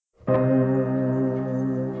My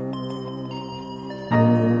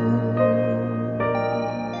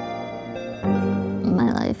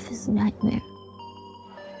life is a nightmare.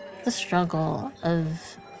 The struggle of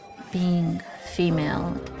being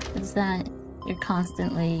female is that you're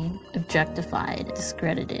constantly objectified,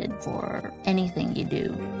 discredited for anything you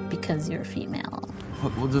do because you're female.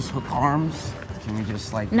 We'll just hook arms? Can we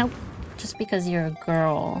just Nope. Just because you're a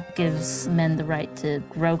girl gives men the right to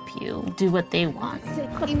grope you, do what they want.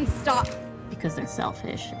 Amy, stop. Because they're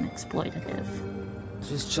selfish and exploitative.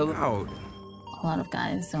 Just chill out. A lot of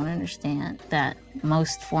guys don't understand that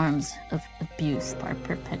most forms of abuse are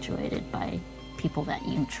perpetuated by people that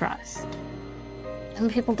you trust.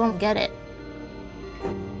 And people don't get it.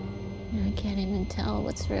 I can't even tell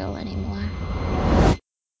what's real anymore.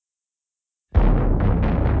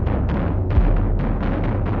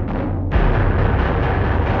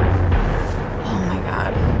 Oh my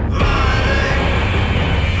God.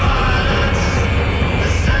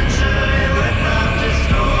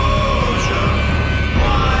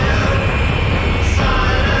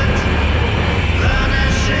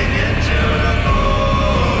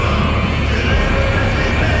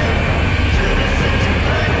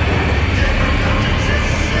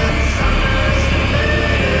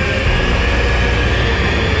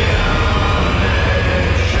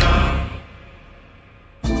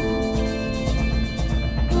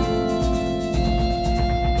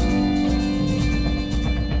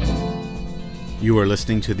 You are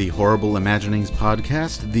listening to the Horrible Imaginings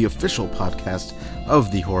podcast, the official podcast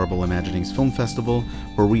of the Horrible Imaginings Film Festival,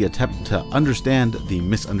 where we attempt to understand the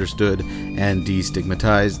misunderstood and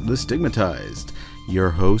destigmatize the stigmatized. Your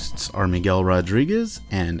hosts are Miguel Rodriguez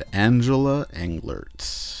and Angela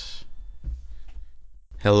Englert.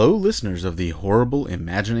 Hello, listeners of the Horrible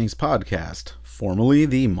Imaginings podcast, formerly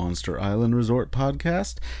the Monster Island Resort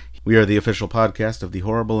podcast. We are the official podcast of the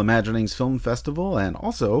Horrible Imaginings Film Festival, and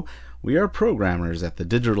also we are programmers at the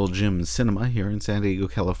Digital Gym Cinema here in San Diego,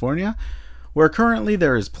 California, where currently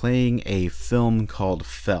there is playing a film called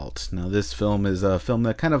Felt. Now, this film is a film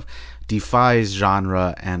that kind of defies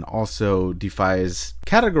genre and also defies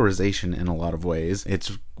categorization in a lot of ways.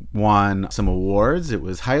 It's won some awards. It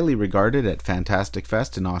was highly regarded at Fantastic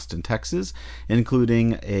Fest in Austin, Texas,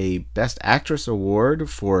 including a Best Actress award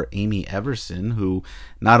for Amy Everson, who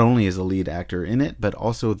not only is a lead actor in it, but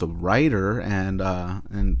also the writer and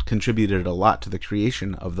contributed a lot to the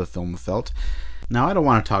creation of the film Felt. Now, I don't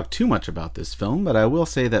want to talk too much about this film, but I will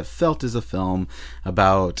say that Felt is a film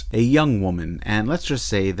about a young woman, and let's just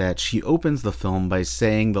say that she opens the film by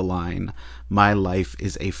saying the line, "My life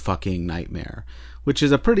is a fucking nightmare," which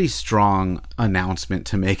is a pretty strong announcement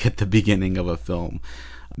to make at the beginning of a film.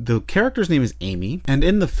 The character's name is Amy, and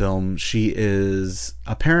in the film, she is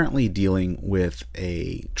apparently dealing with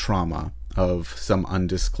a trauma of some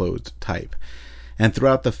undisclosed type. And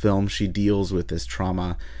throughout the film, she deals with this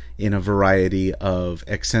trauma in a variety of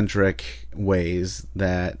eccentric ways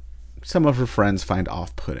that some of her friends find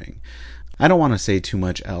off-putting. I don't want to say too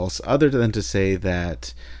much else other than to say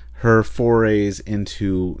that her forays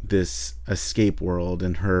into this escape world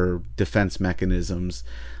and her defense mechanisms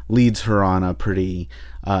leads her on a pretty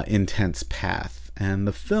intense path. And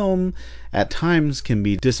the film at times can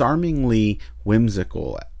be disarmingly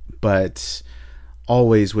whimsical, but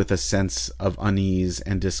always with a sense of unease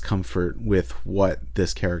and discomfort with what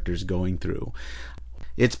this character's going through.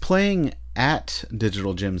 It's playing at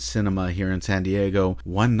Digital Gym Cinema here in San Diego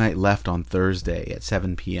one night left on Thursday at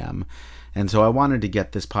 7 p.m. And so I wanted to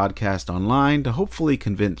get this podcast online to hopefully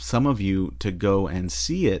convince some of you to go and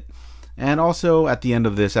see it. And also at the end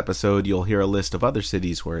of this episode, you'll hear a list of other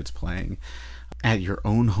cities where it's playing at your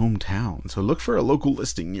own hometown. So look for a local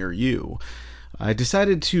listing near you. I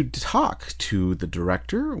decided to talk to the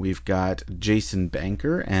director. We've got Jason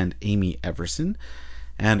Banker and Amy Everson.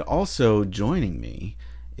 And also joining me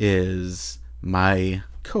is my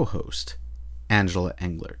co-host, Angela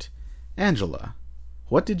Englert. Angela,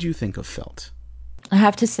 what did you think of Felt? I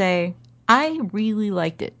have to say, I really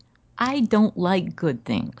liked it. I don't like good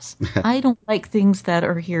things. I don't like things that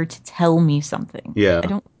are here to tell me something. Yeah. I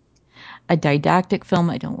don't a didactic film.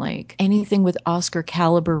 I don't like anything with Oscar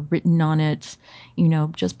caliber written on it,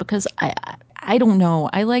 just because I don't know.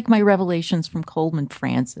 I like my revelations from Coleman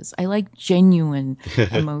Francis. I like genuine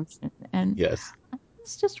emotion. And Yes. I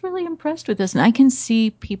was just really impressed with this. And I can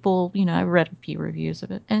see people, I read a few reviews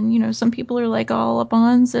of it. And, some people are like all up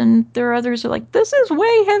ons, and there are others who are like, this is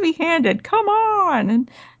way heavy handed. Come on. And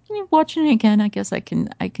watching it again, I guess I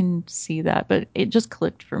can see that. But it just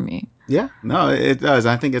clicked for me. Yeah, no, it does.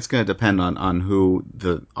 I think it's going to depend on who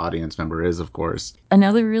the audience member is, of course.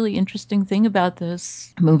 Another really interesting thing about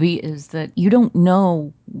this movie is that you don't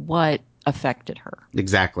know what affected her.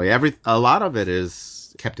 Exactly. A lot of it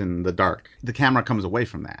is kept in the dark. The camera comes away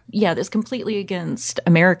from that. Yeah, that's completely against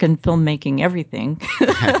American filmmaking everything.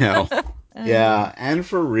 I know. Yeah, and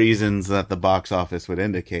for reasons that the box office would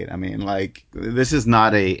indicate. I mean, like, this is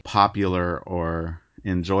not a popular or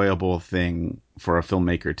enjoyable thing for a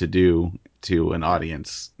filmmaker to do to an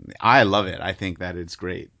audience. I love it. I think that it's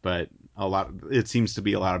great, but it seems to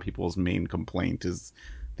be a lot of people's main complaint is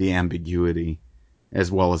the ambiguity as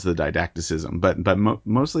well as the didacticism, but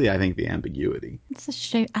mostly I think the ambiguity. It's a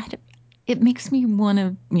shame. It makes me want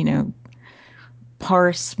to,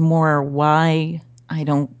 parse more why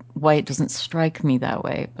it doesn't strike me that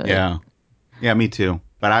way. But Yeah, me too.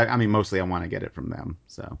 But I mean, mostly I want to get it from them.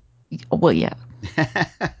 So, well, yeah,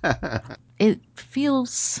 it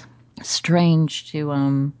feels strange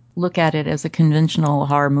to look at it as a conventional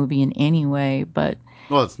horror movie in any way, but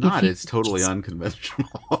well, it's not. if you It's totally unconventional.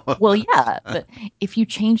 well, yeah, but if you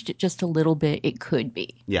changed it just a little bit, it could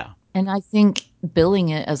be. Yeah. And I think billing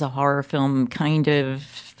it as a horror film kind of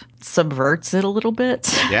subverts it a little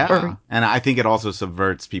bit. Yeah. And I think it also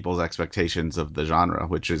subverts people's expectations of the genre,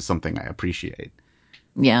 which is something I appreciate.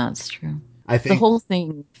 Yeah, it's true. I think the whole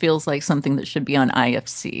thing feels like something that should be on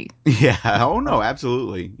IFC. Yeah. Oh no,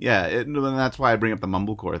 absolutely. Yeah. And that's why I bring up the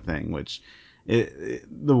mumblecore thing, which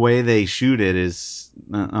the way they shoot it is,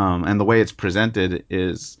 and the way it's presented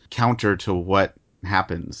is counter to what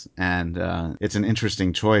happens, and it's an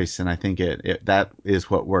interesting choice, and I think that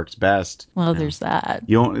is what works best. Well, there's that.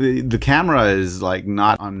 The camera is like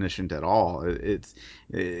not omniscient at all.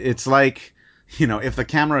 It's like, if the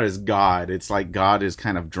camera is God, it's like God is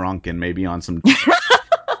kind of drunk and maybe on some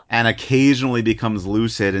and occasionally becomes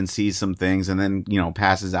lucid and sees some things and then,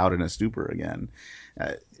 passes out in a stupor again.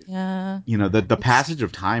 Yeah. The passage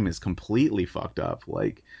of time is completely fucked up.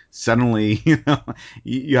 Like, suddenly,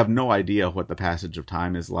 you have no idea what the passage of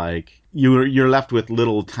time is like. You're left with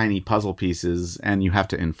little tiny puzzle pieces, and you have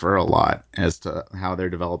to infer a lot as to how they're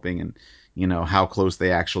developing and, how close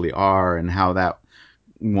they actually are and how that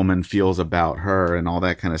woman feels about her and all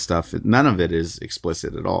that kind of stuff. None of it is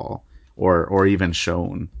explicit at all or even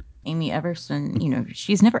shown. Amy Everson,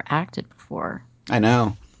 she's never acted before. I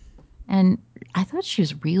know. And I thought she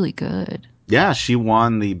was really good. Yeah, she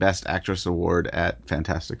won the Best Actress award at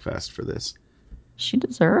Fantastic Fest for this. She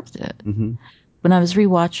deserved it. Mm-hmm. When I was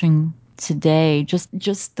rewatching today,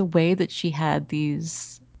 just the way that she had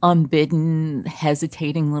these unbidden,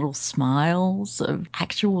 hesitating little smiles of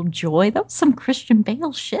actual joy. That was some Christian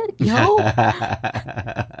Bale shit, yo.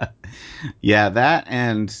 Yeah, that,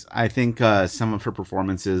 and I think some of her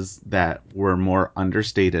performances that were more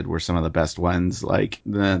understated were some of the best ones. Like,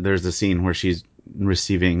 there's a scene where she's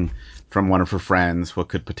receiving from one of her friends what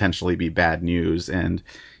could potentially be bad news, and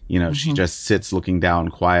she just sits looking down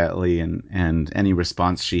quietly, and any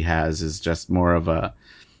response she has is just more of a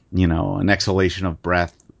an exhalation of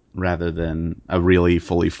breath rather than a really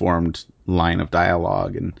fully formed line of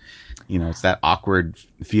dialogue. And it's that awkward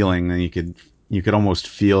feeling that you could almost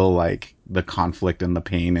feel like the conflict and the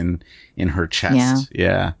pain in her chest.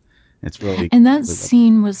 Yeah. It's really. And that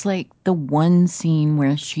scene was like the one scene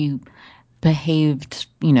where she behaved,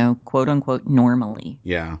 quote unquote, normally.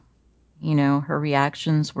 Yeah. Her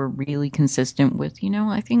reactions were really consistent with,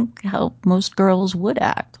 I think how most girls would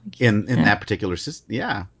act. In that particular system.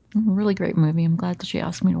 Yeah. Really great movie. I'm glad that she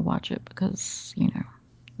asked me to watch it because,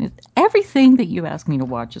 everything that you ask me to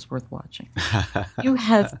watch is worth watching. You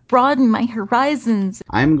have broadened my horizons.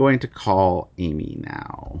 I'm going to call Amy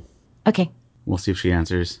now. Okay. We'll see if she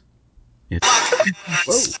answers.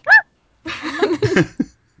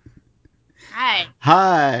 Hi.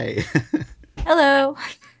 Hi. Hello.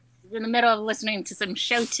 We're in the middle of listening to some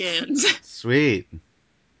show tunes. Sweet.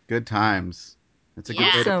 Good times. It's a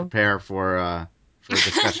good way to prepare for a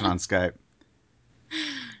discussion on Skype.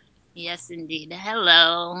 Yes, indeed.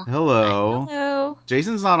 Hello. Hello. Hello.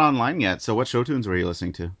 Jason's not online yet, so what show tunes were you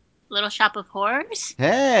listening to? Little Shop of Horrors.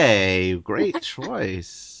 Hey, great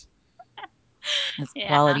choice. It's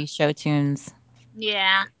quality show tunes.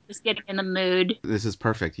 Yeah, just getting in the mood. This is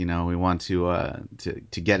perfect. We want to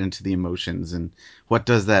get into the emotions, and what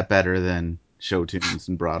does that better than show tunes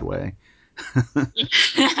and Broadway?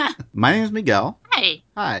 My name is Miguel. Hi.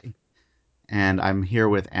 Hi. And I'm here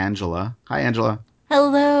with Angela. Hi, Angela.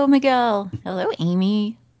 Hello, Miguel. Hello,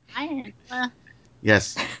 Amy. Hi, Angela.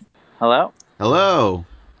 Yes. Hello. Hello.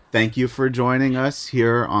 Thank you for joining us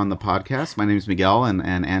here on the podcast. My name is Miguel, and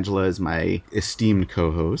Angela is my esteemed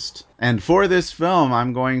co-host. And for this film,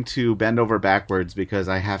 I'm going to bend over backwards because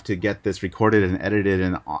I have to get this recorded and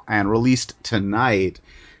edited and released tonight,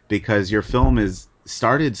 because your film is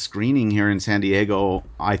started screening here in San Diego,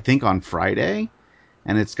 I think on Friday,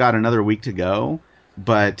 and it's got another week to go.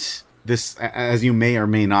 But this, as you may or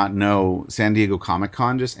may not know, San Diego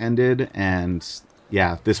Comic-Con just ended, and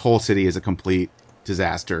yeah, this whole city is a complete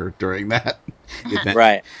disaster during that event.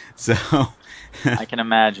 Right. So I can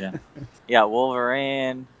imagine. Yeah,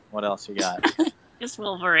 Wolverine. What else you got? Just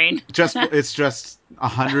Wolverine. it's just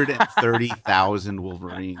 130,000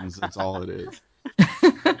 Wolverines. That's all it is.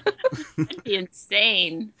 That'd be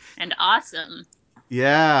insane and awesome.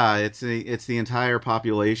 Yeah, it's the entire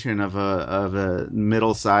population of a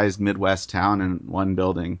middle-sized Midwest town in one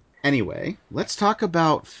building. Anyway, let's talk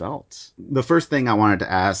about felt. The first thing I wanted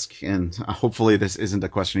to ask, and hopefully this isn't a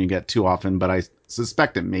question you get too often, but I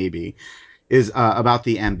suspect it may be, is about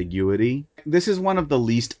the ambiguity. This is one of the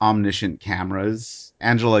least omniscient cameras.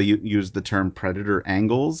 Angela used the term predator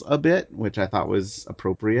angles a bit, which I thought was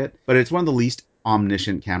appropriate, but it's one of the least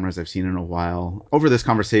omniscient cameras I've seen in a while. Over this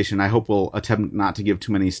conversation, I hope we'll attempt not to give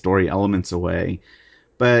too many story elements away.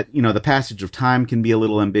 But, the passage of time can be a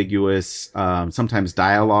little ambiguous. Sometimes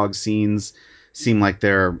dialogue scenes seem like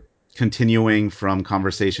they're continuing from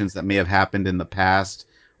conversations that may have happened in the past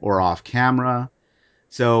or off camera.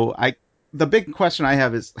 So the big question I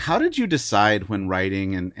have is, how did you decide when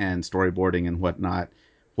writing and storyboarding and whatnot,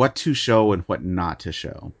 what to show and what not to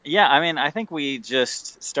show? Yeah, I mean, I think we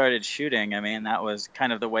just started shooting. I mean, that was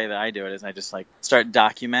kind of the way that I do it, is I just start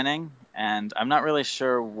documenting, and I'm not really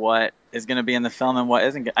sure what is going to be in the film and what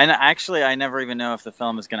isn't. And actually, I never even know if the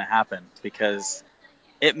film is going to happen, because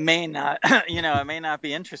it may not, it may not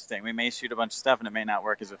be interesting. We may shoot a bunch of stuff and it may not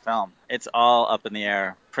work as a film. It's all up in the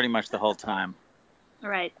air pretty much the whole time.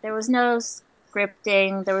 Right. There was no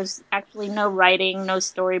scripting. There was actually no writing, no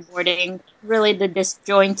storyboarding. Really, the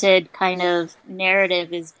disjointed kind of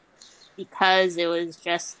narrative is because it was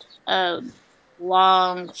just a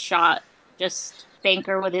long shot, just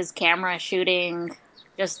Banker with his camera shooting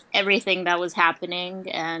just everything that was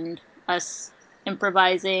happening and us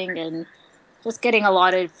improvising and just getting a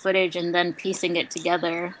lot of footage and then piecing it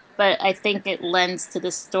together. But I think it lends to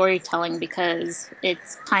the storytelling because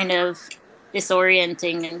it's kind of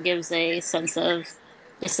disorienting and gives a sense of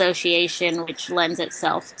dissociation, which lends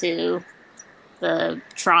itself to the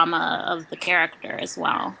trauma of the character as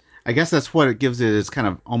well. I guess that's what it gives it, is kind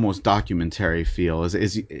of almost documentary feel.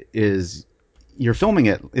 Is you're filming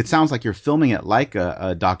it? It sounds like you're filming it like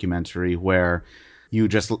a documentary where you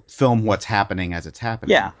just film what's happening as it's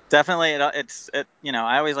happening. Yeah, definitely.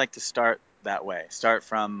 I always like to start that way. Start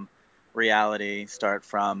from reality. Start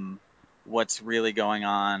from what's really going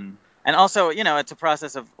on. And also, it's a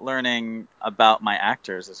process of learning about my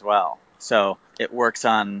actors as well. So it works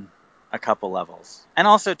on a couple levels. And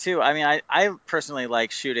also, too, I mean, I personally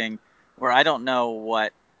like shooting where I don't know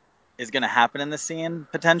what is going to happen in the scene,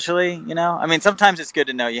 potentially, I mean, sometimes it's good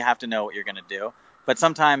to know, you have to know what you're going to do. But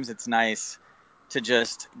sometimes it's nice to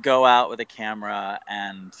just go out with a camera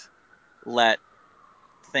and let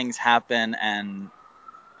things happen and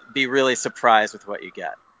be really surprised with what you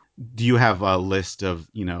get. Do you have a list of,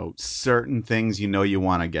 certain things you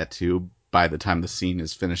want to get to by the time the scene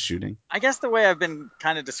is finished shooting? I guess the way I've been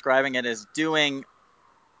kind of describing it is doing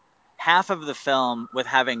half of the film with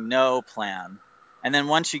having no plan. And then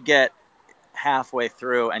once you get halfway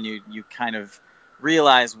through and you kind of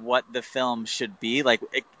realize what the film should be,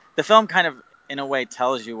 the film kind of, in a way,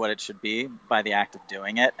 tells you what it should be by the act of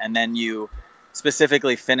doing it. And then you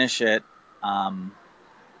specifically finish it,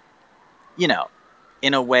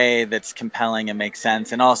 in a way that's compelling and makes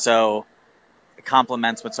sense, and also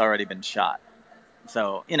complements what's already been shot.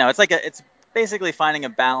 So, it's basically finding a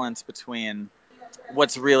balance between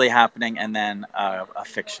what's really happening and then a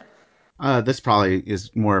fiction. This probably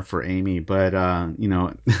is more for Amy, but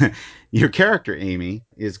your character Amy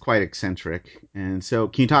is quite eccentric, and so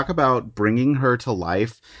can you talk about bringing her to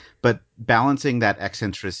life, but balancing that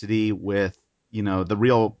eccentricity with the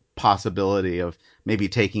real possibility of maybe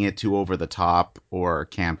taking it too over the top or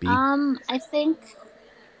campy? I think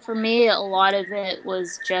for me, a lot of it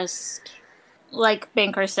was just like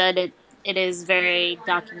Banker said, it is very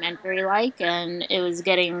documentary like, and it was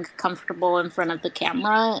getting comfortable in front of the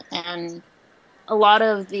camera, and a lot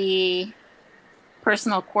of the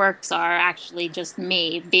personal quirks are actually just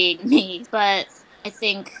me being me. But I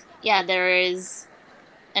think, yeah, there is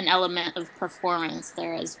an element of performance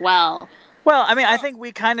there as well. Well, I mean, I think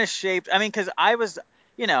we kind of shaped. I mean, because I was,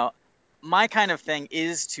 you know, my kind of thing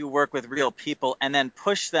is to work with real people and then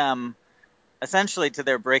push them essentially to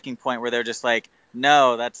their breaking point where they're just like,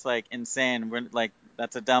 no, that's like insane. We're like,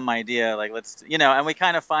 that's a dumb idea. Like, let's, and we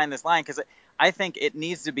kind of find this line because I think it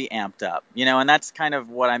needs to be amped up, and that's kind of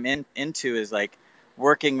what I'm into is like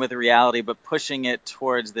working with reality, but pushing it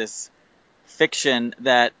towards this fiction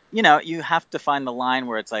that, you have to find the line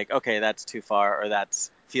where it's like, okay, that's too far or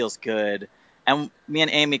that's feels good. And me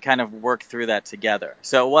and Amy kind of worked through that together.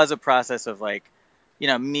 So it was a process of like,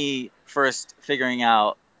 me first figuring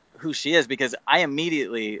out who she is because I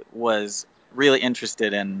immediately was really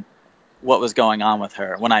interested in what was going on with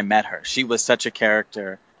her when I met her. She was such a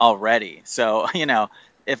character already. So,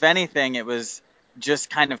 if anything, it was just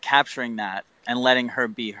kind of capturing that and letting her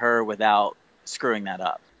be her without screwing that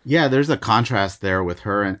up. Yeah, there's a contrast there with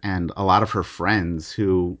her and a lot of her friends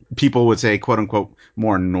who people would say, quote unquote,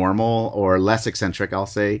 more normal or less eccentric, I'll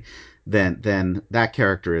say, than that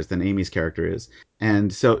character is, than Amy's character is.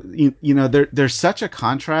 And so, there's such a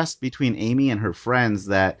contrast between Amy and her friends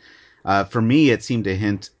that for me, it seemed to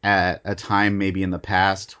hint at a time maybe in the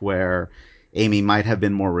past where Amy might have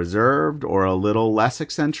been more reserved or a little less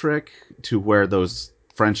eccentric to where those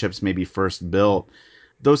friendships maybe first built.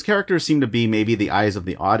 Those characters seem to be maybe the eyes of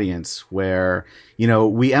the audience where, we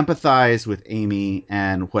empathize with Amy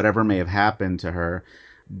and whatever may have happened to her.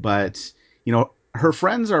 But, her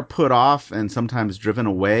friends are put off and sometimes driven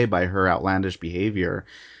away by her outlandish behavior.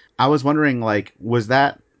 I was wondering, like, was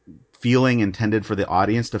that feeling intended for the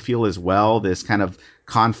audience to feel as well? This kind of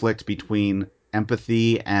conflict between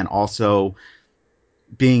empathy and also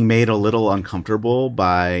being made a little uncomfortable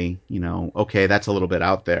by, okay, that's a little bit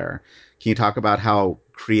out there. Can you talk about how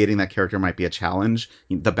creating that character might be a challenge,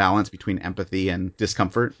 the balance between empathy and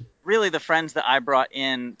discomfort? Really, the friends that I brought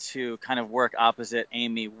in to kind of work opposite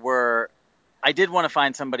Amy I did want to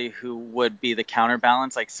find somebody who would be the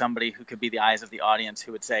counterbalance, like somebody who could be the eyes of the audience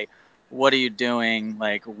who would say, what are you doing?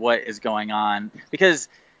 Like, what is going on? Because,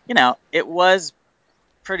 it was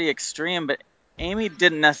pretty extreme, but Amy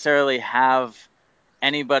didn't necessarily have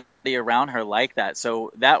anybody around her like that.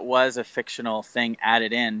 So that was a fictional thing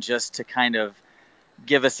added in just to kind of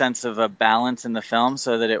give a sense of a balance in the film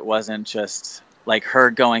so that it wasn't just like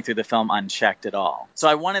her going through the film unchecked at all. So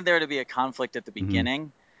I wanted there to be a conflict at the Mm-hmm.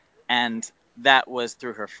 beginning, and that was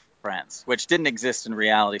through her friends, which didn't exist in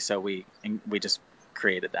reality, so we just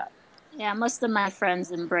created that. Yeah, most of my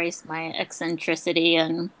friends embrace my eccentricity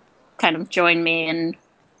and kind of join me in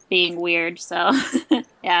being weird. So,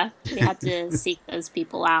 yeah, we had to seek those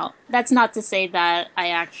people out. That's not to say that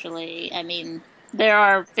I mean, there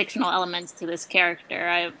are fictional elements to this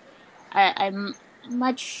character. I'm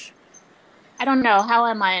much, I don't know, how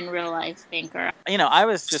am I in real life thinker? I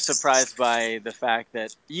was just surprised by the fact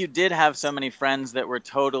that you did have so many friends that were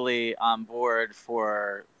totally on board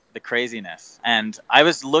for the craziness. And I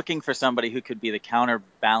was looking for somebody who could be the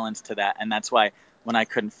counterbalance to that. And that's why when I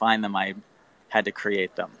couldn't find them, I had to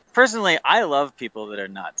create them. Personally, I love people that are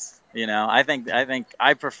nuts. I think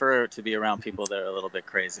I prefer to be around people that are a little bit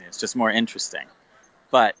crazy. It's just more interesting.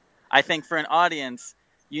 But I think for an audience,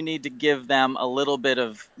 you need to give them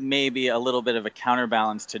maybe a little bit of a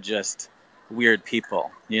counterbalance to just weird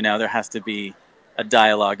people. There has to be a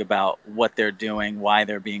dialogue about what they're doing, why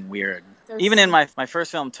they're being weird. Even in my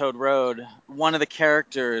first film, Toad Road, one of the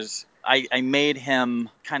characters, I made him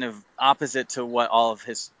kind of opposite to what all of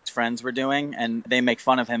his friends were doing, and they make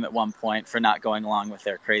fun of him at one point for not going along with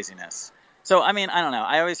their craziness. So, I mean, I don't know.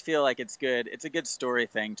 I always feel like it's good. It's a good story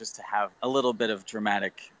thing just to have a little bit of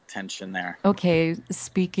dramatic tension there. Okay,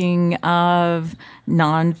 speaking of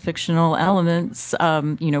non-fictional elements,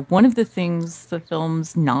 one of the things the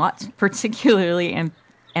film's not particularly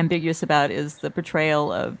ambiguous about is the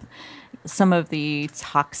portrayal of some of the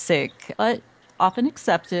toxic but often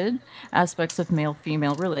accepted aspects of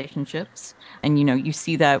male-female relationships. And, you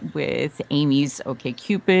see that with Amy's OK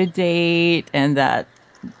Cupid date and that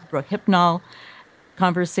Rohypnol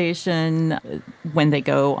conversation when they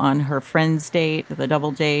go on her friend's date, the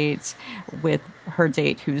double date, with her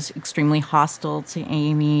date who's extremely hostile to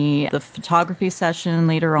Amy, the photography session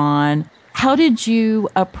later on. How did you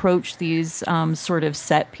approach these sort of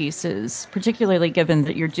set pieces, particularly given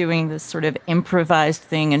that you're doing this sort of improvised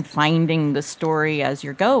thing and finding the story as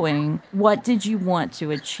you're going? What did you want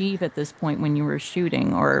to achieve at this point when you were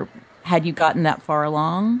shooting, or had you gotten that far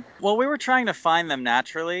along? Well, we were trying to find them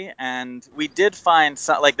naturally, and we did find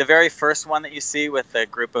some, like the very first one that you see with the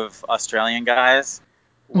group of Australian guys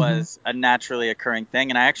Mm-hmm. was a naturally occurring thing,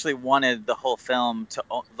 and I actually wanted the whole film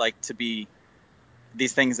to be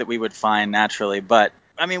these things that we would find naturally. But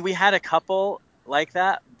I mean, we had a couple like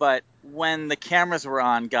that, but when the cameras were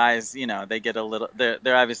on, guys, they get a little,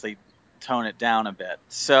 they're obviously tone it down a bit.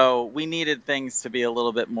 So we needed things to be a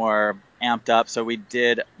little bit more amped up. So we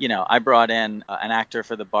did, I brought in an actor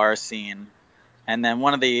for the bar scene. And then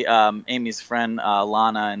one of the Amy's friend,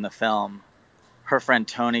 Lana, in the film, her friend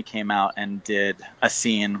Tony came out and did a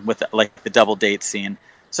scene with like the double date scene.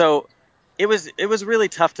 So it was really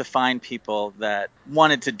tough to find people that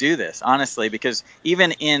wanted to do this, honestly, because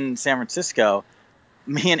even in San Francisco,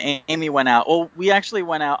 me and Amy went out. Well, we actually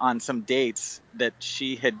went out on some dates that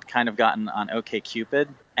she had kind of gotten on OkCupid,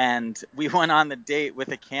 and we went on the date with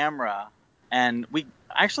a camera, and we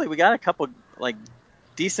got a couple like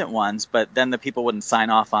decent ones, but then the people wouldn't sign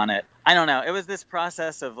off on it. I don't know. It was this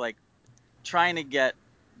process of like trying to get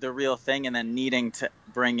the real thing and then needing to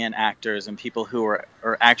bring in actors and people who are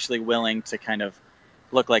actually willing to kind of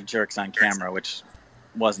look like jerks on camera, which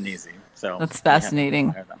wasn't easy. So That's we had to fascinating.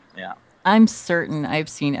 hire them. Yeah. I'm certain I've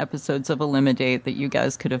seen episodes of Eliminate that you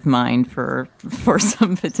guys could have mined for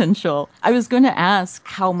some potential. I was going to ask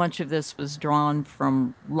how much of this was drawn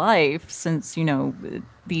from life, since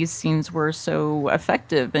these scenes were so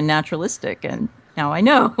effective and naturalistic, and now I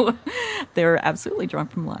know they're absolutely drawn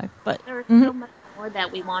from life. But There was so much more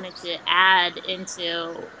that we wanted to add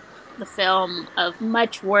into the film of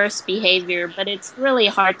much worse behavior, but it's really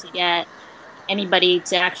hard to get anybody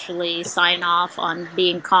to actually sign off on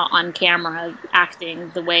being caught on camera acting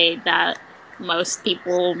the way that most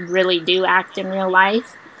people really do act in real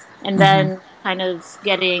life. And then kind of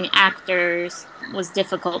getting actors was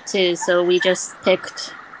difficult too, so we just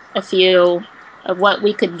picked a few of what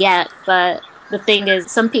we could get. But the thing is,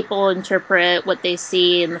 some people interpret what they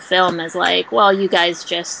see in the film as like, well, you guys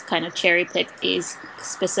just kind of cherry picked these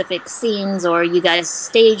specific scenes, or you guys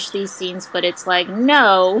staged these scenes. But it's like,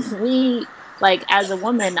 no, we, like, as a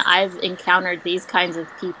woman, I've encountered these kinds of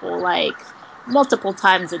people like multiple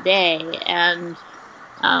times a day, and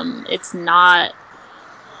it's not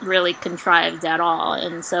really contrived at all.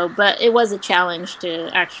 And so, but it was a challenge to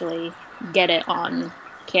actually get it on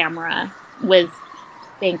camera with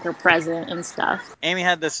Banker present and stuff. Amy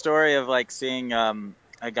had this story of like seeing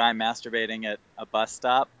a guy masturbating at a bus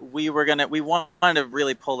stop. We wanted to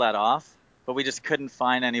really pull that off, but we just couldn't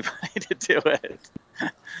find anybody to do it.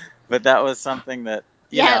 But that was something that,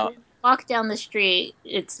 Yeah, when you walk down the street,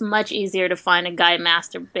 it's much easier to find a guy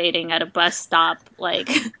masturbating at a bus stop. Like,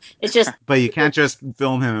 it's just. But you can't just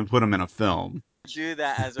film him and put him in a film. do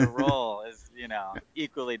that as a role is,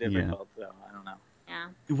 equally Yeah. difficult. So I don't know.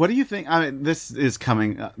 Yeah. What do you think? I mean, this is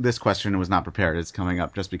coming. This question was not prepared. It's coming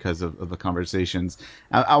up just because of the conversations.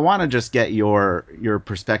 I want to just get your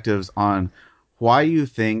perspectives on why you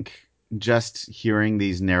think just hearing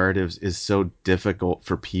these narratives is so difficult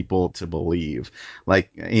for people to believe.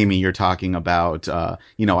 Like Amy, you're talking about.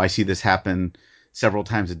 I see this happen several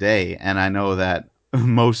times a day, and I know that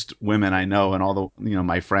most women I know and all the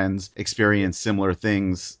my friends experience similar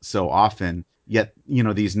things so often. Yet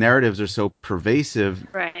these narratives are so pervasive,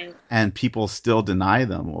 Right. and people still deny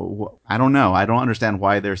them. I don't know. I don't understand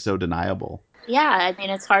why they're so deniable. Yeah, I mean,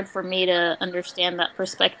 it's hard for me to understand that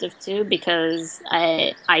perspective too, because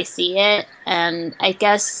I see it, and I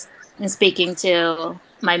guess in speaking to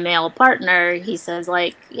my male partner, he says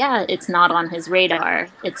like, yeah, it's not on his radar.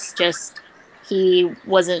 It's just he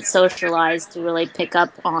wasn't socialized to really pick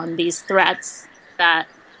up on these threats that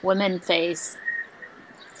women face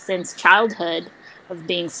since childhood of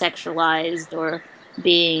being sexualized or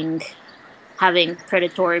being having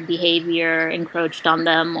predatory behavior encroached on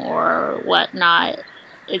them or whatnot.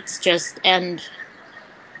 It's just, and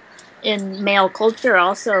in male culture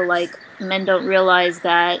also, like, men don't realize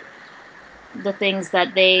that the things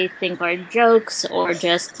that they think are jokes or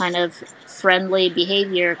just kind of friendly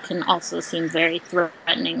behavior can also seem very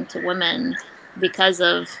threatening to women because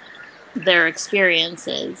of their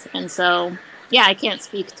experiences. And so, yeah, I can't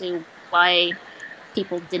speak to why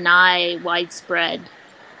people deny widespread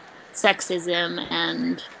sexism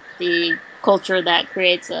and the culture that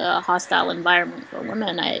creates a hostile environment for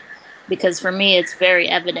women. Because for me, it's very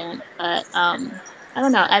evident. But I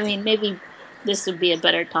don't know. I mean, maybe this would be a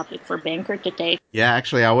better topic for Banker to take. Yeah,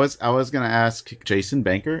 actually, I was gonna ask Jason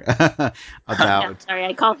Banker Yeah, about sorry,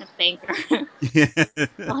 I call him Banker. Call him Jason. He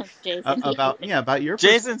hates it. about your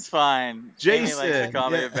Jason's fine. Amy likes to Jason. call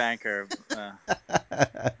me Yeah. a banker.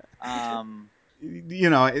 Um,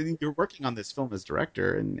 You're working on this film as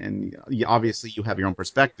director, and obviously you have your own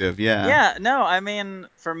perspective. Yeah. yeah, no, I mean,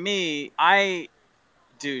 for me, I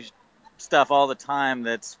do stuff all the time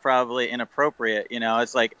that's probably inappropriate.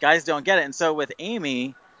 It's like guys don't get it, and so with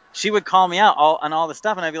Amy, she would call me out on all the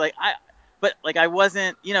stuff, and I'd be like, but like I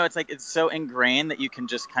wasn't. It's like it's so ingrained that you can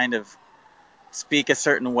just kind of speak a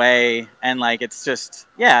certain way, and like it's just,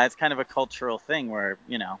 yeah, it's kind of a cultural thing where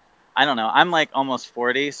I don't know. I'm like almost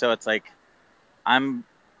 40, so it's like I'm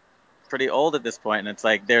pretty old at this point, and it's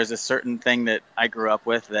like there's a certain thing that I grew up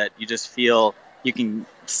with that you just feel you can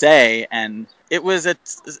say, and it was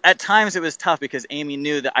at times it was tough because Amy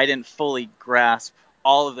knew that I didn't fully grasp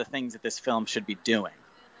all of the things that this film should be doing,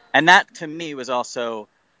 and that to me was also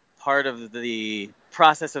part of the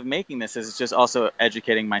process of making this, is just also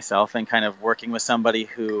educating myself and kind of working with somebody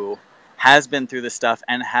who has been through this stuff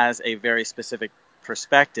and has a very specific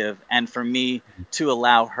perspective, and for me to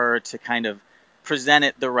allow her to kind of present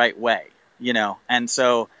it the right way, and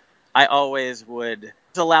so I always would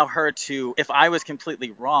allow her to, if I was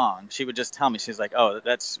completely wrong, she would just tell me. She's like, oh,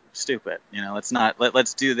 that's stupid,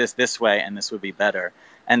 let's do this way, and this would be better.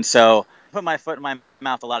 And so put my foot in my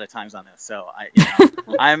mouth a lot of times on this. So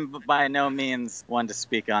I'm by no means one to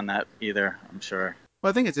speak on that either, I'm sure. Well,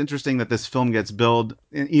 I think it's interesting that this film gets billed,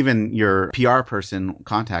 and even your PR person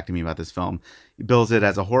contacting me about this film bills it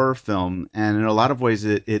as a horror film. And in a lot of ways,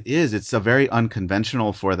 it is. It's a very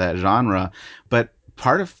unconventional for that genre. But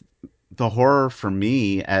part of the horror for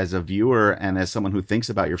me as a viewer and as someone who thinks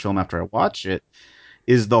about your film after I watch it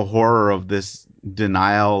is the horror of this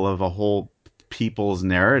denial of a whole people's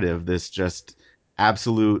narrative, this just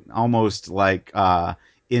absolute, almost like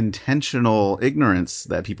intentional ignorance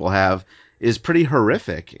that people have is pretty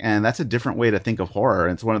horrific. And that's a different way to think of horror.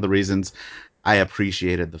 And it's one of the reasons I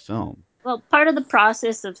appreciated the film. Well, part of the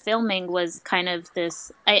process of filming was kind of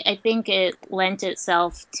this. I think it lent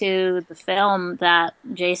itself to the film that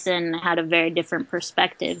Jason had a very different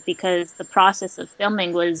perspective, because the process of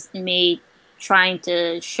filming was me trying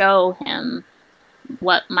to show him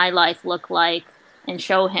what my life looked like and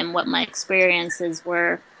show him what my experiences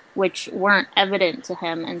were, which weren't evident to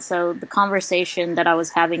him. And so the conversation that I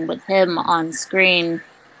was having with him on screen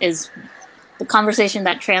is the conversation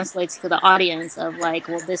that translates to the audience of like,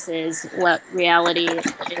 well, this is what reality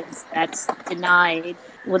is that's denied,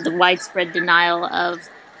 with the widespread denial of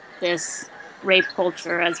this rape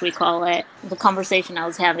culture, as we call it. The conversation I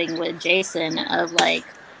was having with Jason of like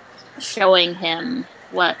showing him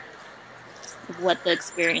what the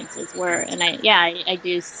experiences were. And I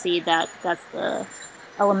do see that that's the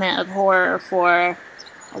element of horror for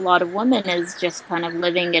a lot of women, is just kind of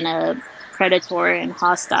living in a predatory and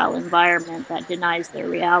hostile environment that denies their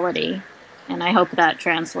reality. And I hope that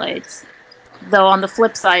translates. Though on the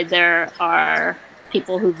flip side, there are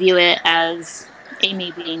people who view it as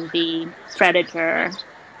Amy being the predator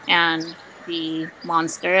and the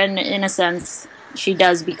monster. And in a sense, she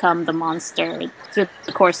does become the monster through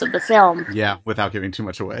the course of the film. Yeah, without giving too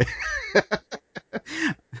much away.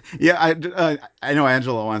 Yeah, I know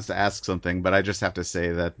Angela wants to ask something, but I just have to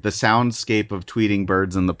say that the soundscape of tweeting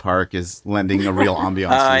birds in the park is lending a real ambiance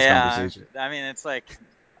to this Yeah. conversation. I mean, it's like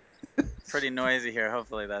pretty noisy here.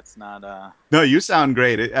 Hopefully that's not No, you sound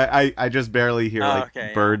great. I just barely hear Oh, like okay,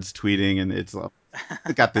 yeah. birds tweeting, and it's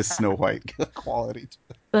got this Snow White quality to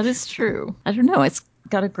it. That is true. I don't know. It's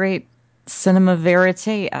got a great cinema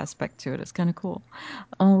verite aspect to it. It's kind of cool.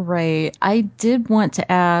 All right. I did want to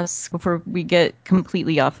ask before we get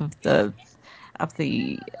completely off the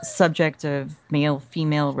subject of male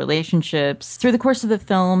female relationships. Through the course of the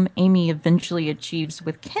film, Amy eventually achieves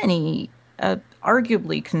with Kenny a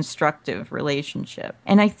arguably constructive relationship.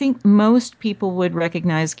 And I think most people would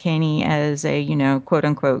recognize Kenny as a, quote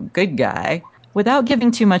unquote good guy without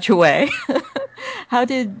giving too much away. How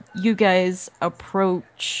did you guys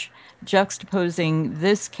approach juxtaposing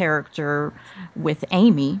this character with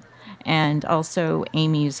Amy and also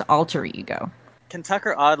Amy's alter ego? Ken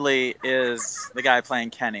Tucker Audley is the guy playing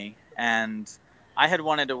Kenny, and I had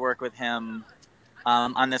wanted to work with him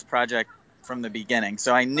on this project from the beginning.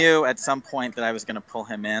 So I knew at some point that I was going to pull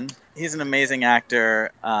him in. He's an amazing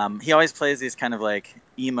actor. He always plays these kind of like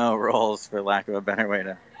emo roles, for lack of a better way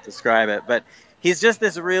to describe it. But he's just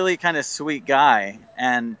this really kind of sweet guy.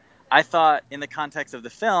 And I thought in the context of the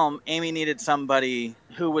film, Amy needed somebody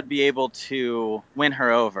who would be able to win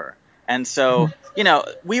her over. And so,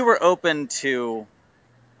 we were open to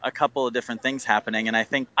a couple of different things happening. And I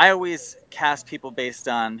think I always cast people based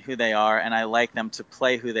on who they are, and I like them to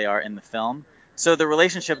play who they are in the film. So the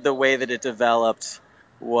relationship, the way that it developed,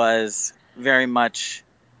 was very much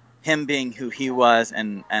him being who he was,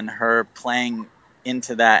 and her playing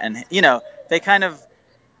into that. And, they kind of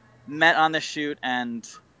met on the shoot, and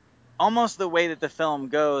almost the way that the film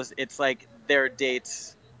goes, it's like their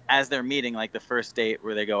dates as they're meeting, like the first date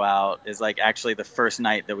where they go out is like actually the first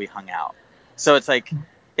night that we hung out. So it's like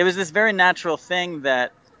it was this very natural thing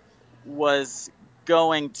that was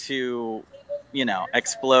going to,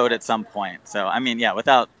 explode at some point. So I mean, yeah,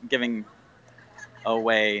 without giving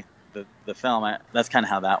away the film, that's kind of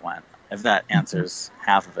how that went. if that answers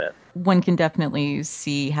half of it. One can definitely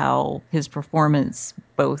see how his performance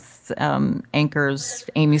both anchors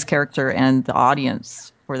Amy's character and the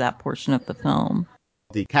audience for that portion of the film.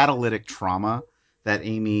 The catalytic trauma that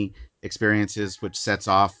Amy experiences, which sets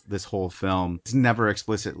off this whole film, is never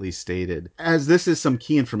explicitly stated. As this is some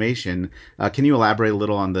key information, can you elaborate a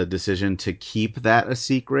little on the decision to keep that a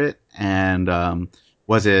secret? And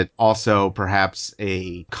was it also perhaps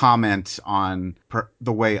a comment on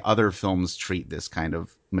the way other films treat this kind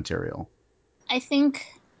of material? I think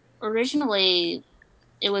originally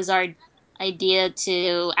it was our idea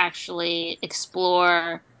to actually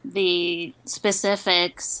explore the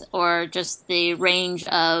specifics or just the range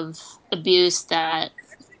of abuse that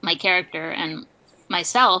my character and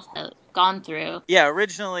myself have gone through. Yeah,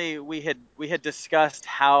 originally we had discussed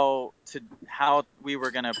how we were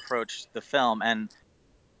going to approach the film, and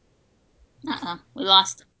We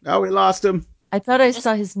lost him. Oh, we lost him. I thought I Just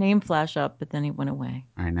saw his name flash up, but then he went away.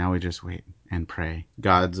 All right, now we just wait and pray.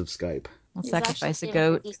 Gods of Skype. I'll he's actually sacrifice a giving a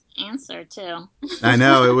goat. decent answer too. I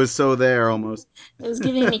know, it was so there almost. It was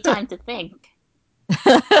giving me time to think.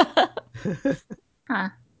 Huh.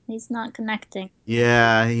 He's not connecting.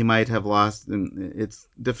 Yeah, he might have lost. It's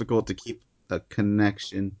difficult to keep a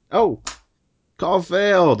connection. Oh, call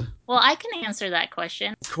failed. Well, I can answer that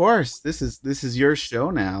question. Of course, this is your show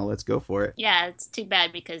now. Let's go for it. Yeah, it's too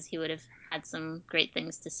bad because he would have had some great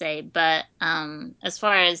things to say. But as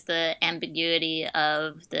far as the ambiguity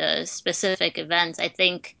of the specific events, I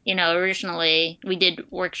think, originally we did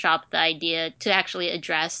workshop the idea to actually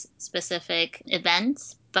address specific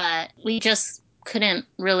events, but we just couldn't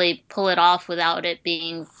really pull it off without it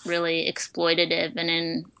being really exploitative. And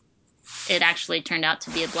then it actually turned out to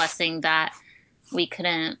be a blessing that we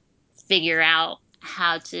couldn't figure out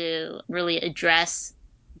how to really address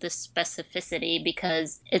the specificity,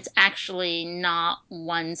 because it's actually not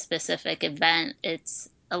one specific event. It's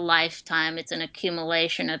a lifetime. It's an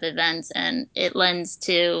accumulation of events, and it lends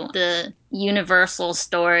to the universal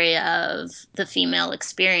story of the female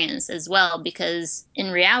experience as well, because in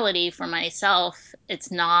reality, for myself,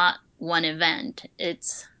 it's not one event.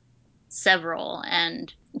 It's several,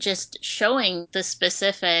 and just showing the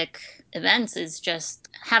specific events is just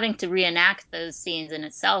having to reenact those scenes in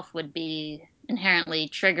itself would be inherently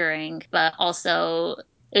triggering, but also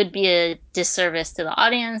it would be a disservice to the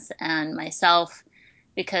audience and myself,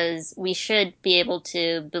 because we should be able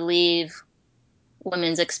to believe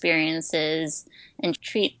women's experiences and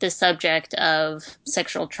treat the subject of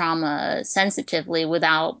sexual trauma sensitively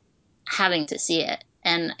without having to see it.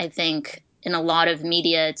 And I think in a lot of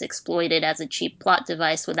media, it's exploited as a cheap plot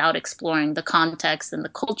device without exploring the context and the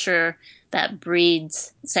culture that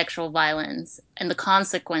breeds sexual violence and the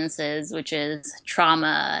consequences, which is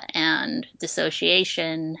trauma and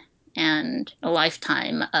dissociation and a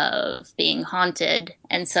lifetime of being haunted.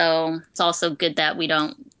 And so it's also good that we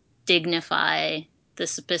don't dignify the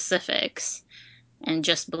specifics and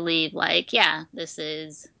just believe, like, yeah, this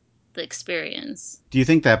is the experience. Do you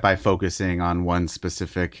think that by focusing on one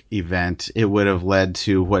specific event, it would have led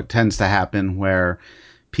to what tends to happen where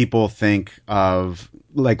people think of,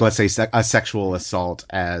 like, let's say a sexual assault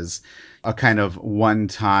as a kind of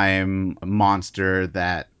one-time monster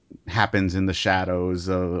that happens in the shadows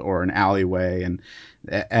or an alleyway,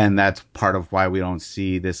 and that's part of why we don't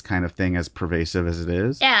see this kind of thing as pervasive as it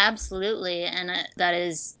is? Yeah, absolutely. And that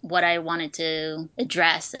is what I wanted to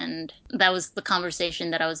address. And that was the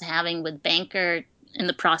conversation that I was having with Banker in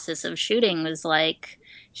the process of shooting, was like,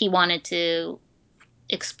 he wanted to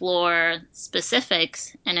explore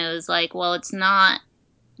specifics. And it was like, well, it's not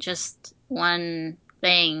just one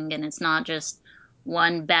thing, and it's not just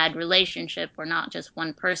one bad relationship, or not just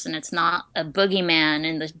one person. It's not a boogeyman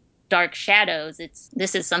in the dark shadows.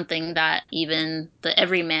 This is something that even the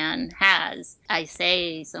everyman has. I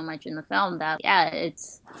say so much in the film that, yeah,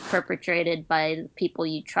 it's perpetrated by the people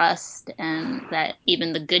you trust, and that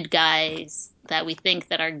even the good guys that we think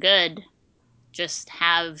that are good just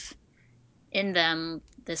have in them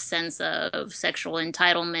this sense of sexual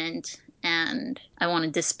entitlement. And I want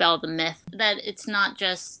to dispel the myth that it's not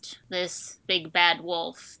just this big bad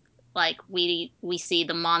wolf. Like, we see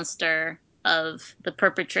the monster of the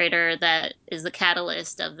perpetrator that is the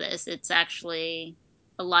catalyst of this. It's actually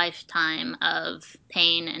a lifetime of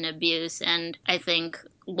pain and abuse. And I think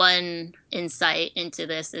one insight into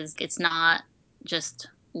this is it's not just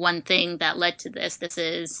one thing that led to this. This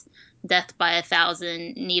is death by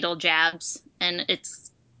 1,000 needle jabs. And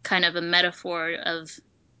it's kind of a metaphor of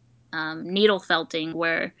needle felting,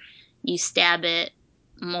 where you stab it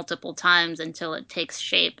multiple times until it takes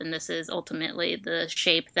shape. And this is ultimately the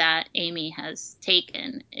shape that Amy has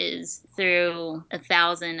taken, is through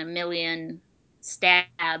 1,000, a million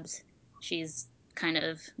stabs. She's kind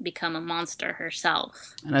of become a monster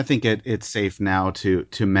herself. And I think it's safe now to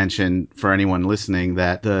mention for anyone listening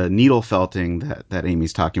that the needle felting that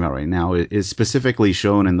Amy's talking about right now is specifically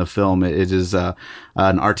shown in the film. It is an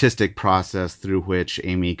artistic process through which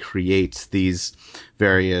Amy creates these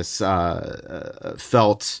various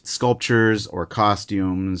felt sculptures or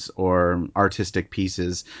costumes or artistic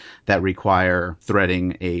pieces that require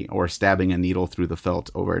threading or stabbing a needle through the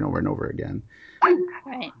felt over and over and over again.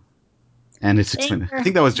 Right. And it's explained. I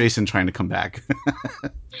think that was Jason trying to come back.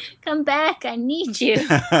 Come back, I need you.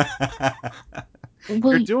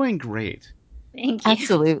 You're doing great. Thank you.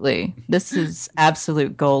 Absolutely. This is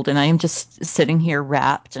absolute gold. And I am just sitting here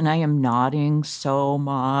wrapped and I am nodding so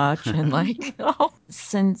much. And like, oh,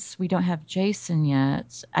 since we don't have Jason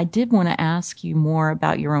yet, I did want to ask you more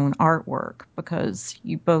about your own artwork, because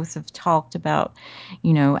you both have talked about,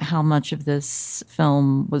 how much of this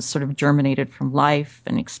film was sort of germinated from life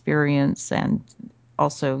and experience, and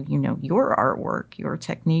also, your artwork, your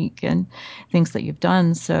technique, and things that you've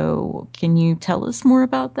done. So can you tell us more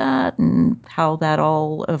about that and how that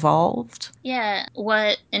all evolved? Yeah,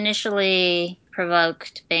 what initially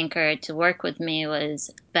provoked Banker to work with me was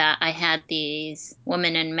that I had these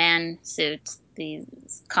woman and man suits, these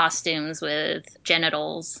costumes with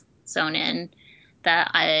genitals sewn in, that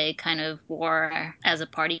I kind of wore as a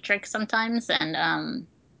party trick sometimes. And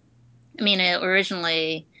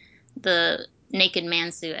originally the naked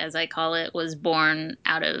man suit, as I call it, was born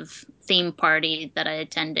out of theme party that I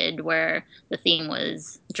attended, where the theme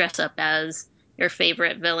was dress up as your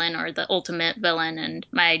favorite villain or the ultimate villain. And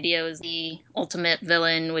my idea was the ultimate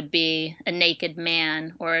villain would be a naked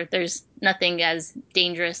man, or there's nothing as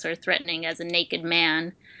dangerous or threatening as a naked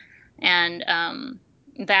man. And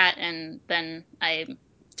and then I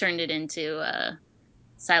turned it into a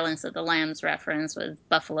Silence of the Lambs reference with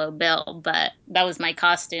Buffalo Bill, but that was my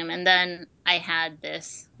costume. And then I had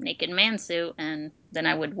this naked man suit, and then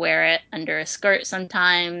I would wear it under a skirt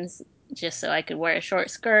sometimes, just so I could wear a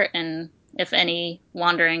short skirt. And if any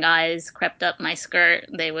wandering eyes crept up my skirt,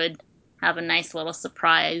 they would have a nice little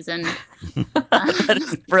surprise. And That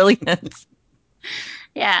is brilliant.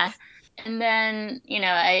 yeah. And then,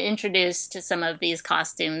 I introduced some of these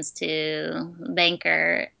costumes to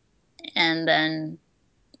Banker, and then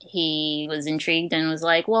he was intrigued and was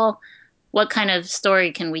like, well, what kind of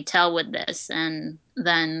story can we tell with this? And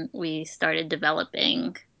then we started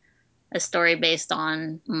developing a story based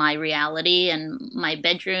on my reality and my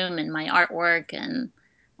bedroom and my artwork. And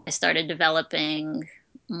I started developing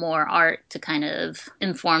more art to kind of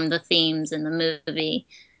inform the themes in the movie.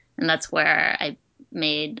 And that's where I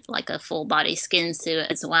made like a full body skin suit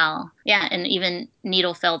as well. Yeah, and even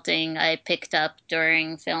needle felting I picked up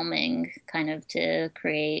during filming, kind of to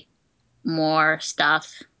create more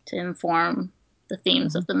stuff to inform the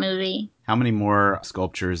themes of the movie. How many more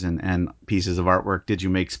sculptures and pieces of artwork did you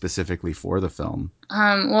make specifically for the film?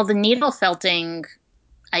 Well, the needle felting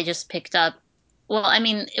I just picked up. Well,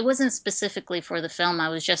 it wasn't specifically for the film.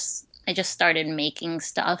 I just started making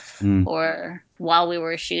stuff for while we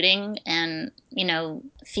were shooting, and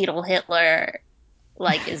fetal Hitler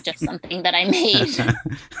is just something that I made,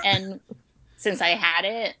 and since I had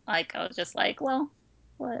it, I was just like, well,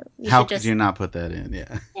 we How should could just you not put that in?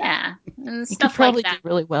 Yeah. yeah, and You could stuff like probably do that.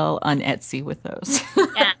 really well on Etsy with those.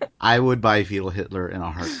 Yeah, I would buy Fetal Hitler in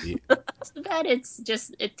a heartbeat. so that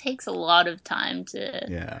it takes a lot of time to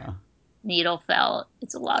Yeah. needle felt.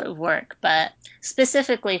 It's a lot of work, but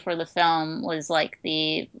specifically for the film was like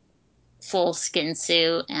the full skin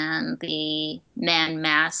suit and the man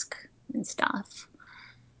mask and stuff,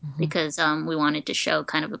 because we wanted to show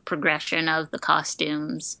kind of a progression of the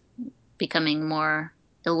costumes becoming more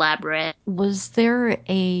elaborate. Was there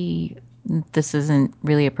this isn't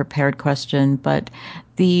really a prepared question, but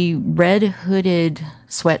the red hooded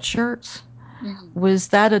sweatshirt, Mhm. was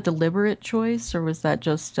that a deliberate choice or was that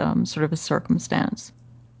just sort of a circumstance?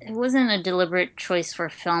 It wasn't a deliberate choice for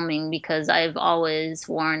filming because I've always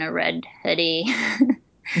worn a red hoodie.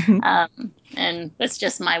 Mhm. And that's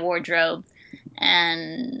just my wardrobe.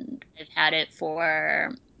 And I've had it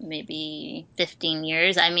for maybe 15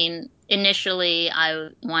 years. Initially, I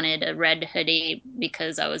wanted a red hoodie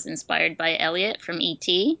because I was inspired by Elliot from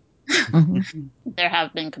E.T. Mhm. There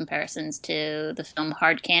have been comparisons to the film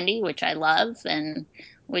Hard Candy, which I love and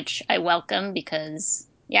which I welcome because,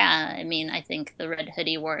 yeah, I think the red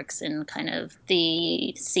hoodie works in kind of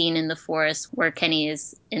the scene in the forest where Kenny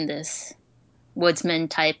is in this woodsman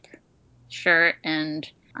type shirt, and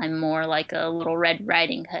I'm more like a little Red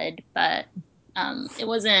Riding Hood, but it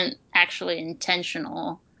wasn't actually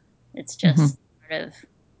intentional. It's just part of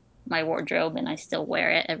my wardrobe, and I still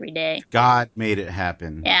wear it every day. God made it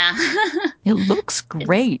happen. Yeah. It looks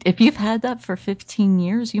great. If you've had that for 15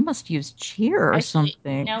 years, you must use cheer or Actually, you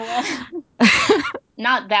something. know what?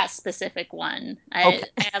 Not that specific one. Okay.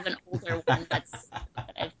 I have an older one that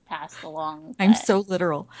I've passed along, I'm but so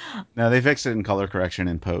literal. No, they fixed it in color correction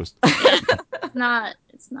in post. yeah,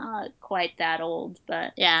 it's not quite that old,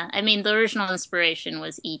 but yeah. I mean, the original inspiration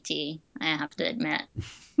was E.T., I have to admit.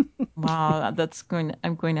 Wow,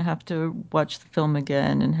 I'm going to have to watch the film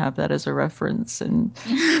again and have that as a reference, and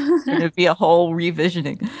it's going to be a whole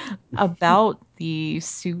revisioning about the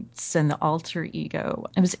suits and the alter ego.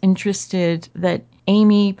 I was interested that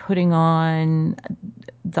Amy putting on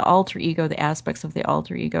the alter ego, the aspects of the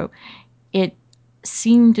alter ego, it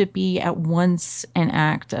seemed to be at once an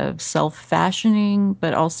act of self-fashioning,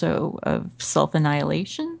 but also of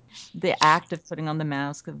self-annihilation. The act of putting on the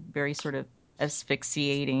mask, a very sort of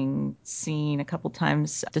asphyxiating scene, a couple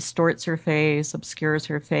times distorts her face, obscures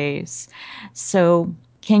her face. So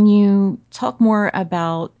can you talk more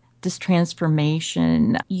about this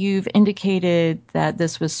transformation? You've indicated that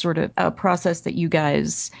this was sort of a process that you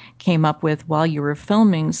guys came up with while you were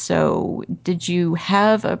filming. So did you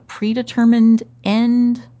have a predetermined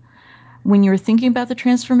end when you were thinking about the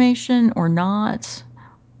transformation or not?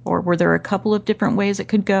 Or were there a couple of different ways it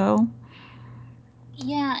could go?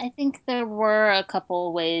 Yeah, I think there were a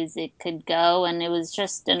couple ways it could go, and it was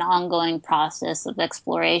just an ongoing process of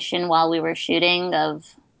exploration while we were shooting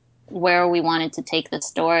of where we wanted to take the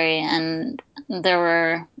story. And there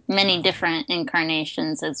were many different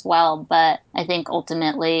incarnations as well. But I think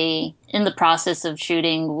ultimately, in the process of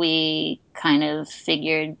shooting, we kind of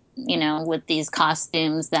figured, with these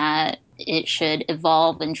costumes that it should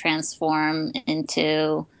evolve and transform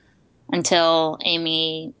into until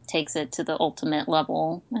Amy takes it to the ultimate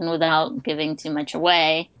level. And without giving too much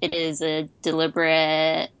away, it is a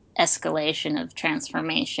deliberate escalation of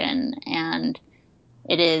transformation. And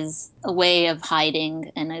it is a way of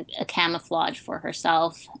hiding and a camouflage for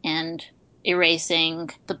herself and erasing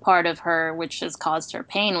the part of her which has caused her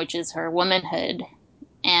pain, which is her womanhood,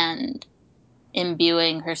 and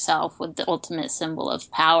imbuing herself with the ultimate symbol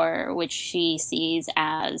of power, which she sees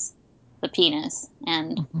as the penis.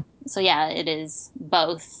 And so, yeah, it is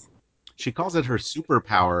both. She calls it her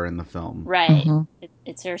superpower in the film. Right. Mm-hmm.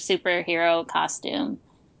 It's her superhero costume.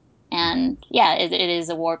 And yeah, it is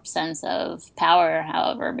a warped sense of power,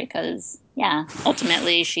 however, because, yeah,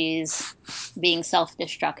 ultimately she's being self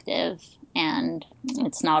destructive, and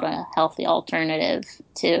it's not a healthy alternative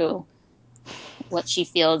to what she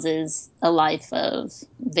feels is a life of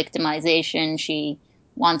victimization. She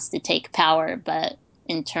wants to take power, but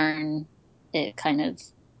in turn, it kind of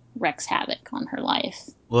wreaks havoc on her life.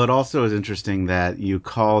 Well, it also is interesting that you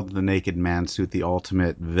called the naked man suit the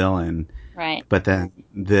ultimate villain, Right. but then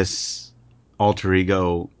this alter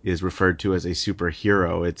ego is referred to as a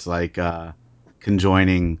superhero. It's like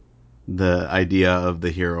conjoining the idea of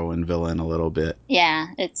the hero and villain a little bit. Yeah,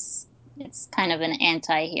 it's kind of an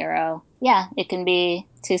anti-hero. Yeah, it can be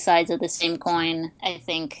two sides of the same coin. I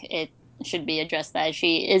think it should be addressed that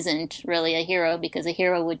she isn't really a hero, because a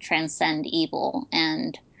hero would transcend evil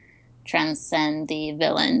and transcend the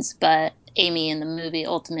villains, but Amy in the movie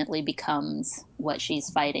ultimately becomes what she's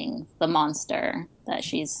fighting, the monster that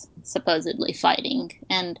she's supposedly fighting.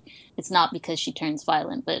 And it's not because she turns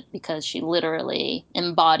violent, but because she literally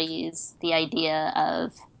embodies the idea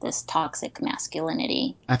of this toxic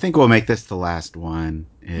masculinity. I think we'll make this the last one,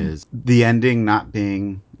 is the ending not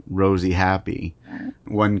being rosy happy. Right.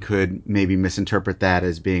 One could maybe misinterpret that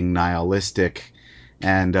as being nihilistic,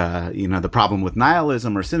 and the problem with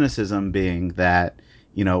nihilism or cynicism being that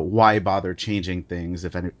why bother changing things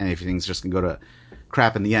if anything's just gonna go to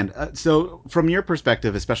crap in the end. So from your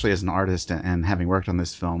perspective, especially as an artist and having worked on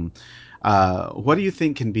this film, what do you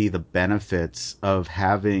think can be the benefits of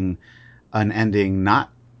having an ending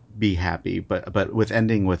not be happy, but with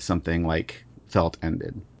ending with something like felt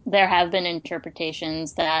ended? There have been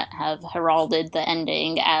interpretations that have heralded the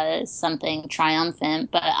ending as something triumphant,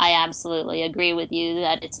 but I absolutely agree with you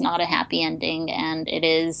that it's not a happy ending, and it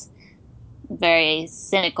is very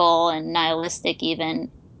cynical and nihilistic even.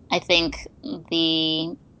 I think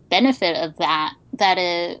the benefit of that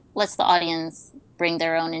it lets the audience bring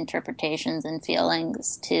their own interpretations and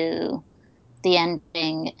feelings to the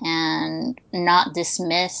ending and not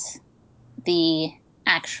dismiss the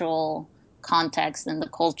actual context and the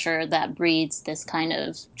culture that breeds this kind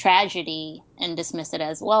of tragedy and dismiss it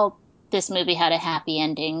as, well, this movie had a happy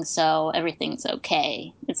ending, so everything's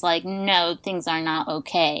okay. it's like, no, things are not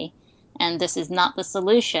okay. And this is not the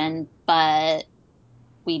solution, but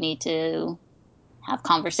we need to have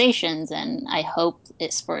conversations. And I hope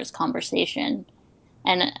it spurs conversation.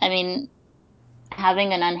 And I mean,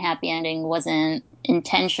 having an unhappy ending wasn't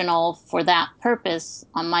intentional for that purpose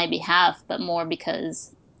on my behalf, but more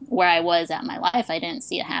because where I was at my life, I didn't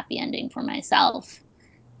see a happy ending for myself.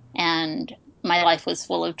 And my life was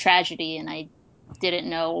full of tragedy, and I didn't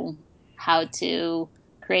know how to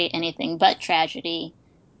create anything but tragedy.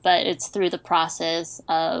 But it's through the process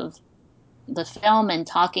of the film and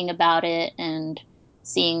talking about it and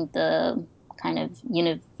seeing the kind of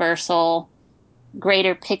universal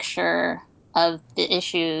greater picture of the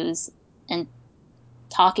issues and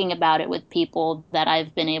talking about it with people that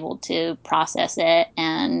I've been able to process it,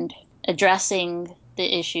 and addressing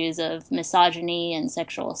the issues of misogyny and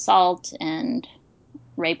sexual assault and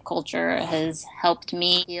rape culture has helped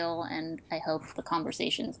me heal, and I hope the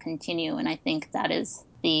conversations continue. And I think that is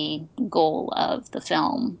the goal of the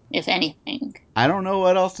film, if anything. I don't know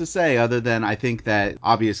what else to say other than I think that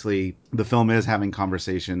obviously the film is having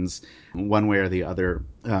conversations one way or the other.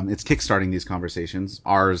 It's kickstarting these conversations.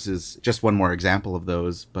 Ours is just one more example of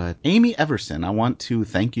those. But Amy Everson, I want to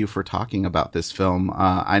thank you for talking about this film.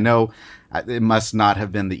 I know it must not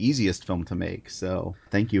have been the easiest film to make, so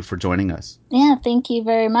thank you for joining us. Yeah, thank you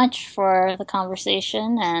very much for the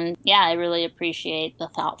conversation. And yeah, I really appreciate the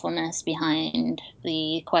thoughtfulness behind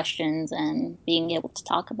the questions and being able to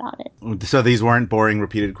talk about it. So these weren't boring,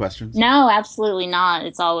 repeated questions? No, absolutely not.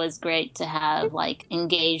 It's always great to have like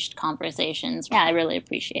engaged conversations. Yeah, I really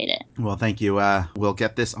appreciate it. Well, thank you. We'll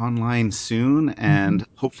get this online soon, and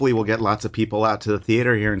hopefully we'll get lots of people out to the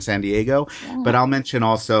theater here in San Diego. Yeah. But I'll mention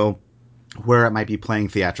also where it might be playing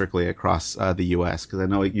theatrically across the U.S., because I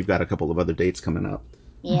know you've got a couple of other dates coming up.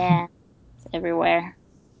 Yeah, it's everywhere.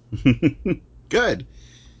 Good.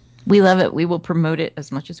 We love it. We will promote it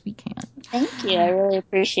as much as we can. Thank you. I really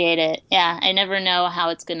appreciate it. Yeah, I never know how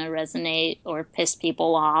it's going to resonate or piss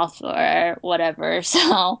people off or whatever.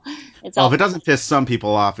 So it's Well, all. if it doesn't piss some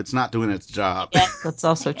people off, it's not doing its job. Yeah, That's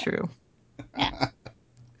also true. yeah.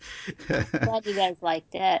 Glad you guys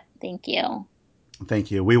liked it. Thank you.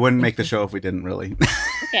 Thank you. We wouldn't make Thank the you. show if we didn't, really.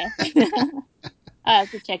 Okay. I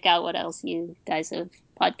have to check out what else you guys have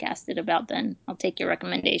podcasted about then. I'll take your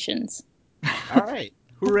recommendations. All right.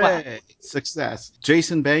 Hooray. Success.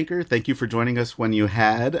 Jason Banker, thank you for joining us when you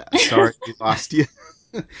had. Sorry we lost you.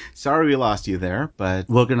 Sorry we lost you there, but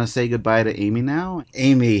we're going to say goodbye to Amy now.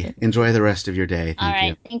 Amy, enjoy the rest of your day. All Thank right.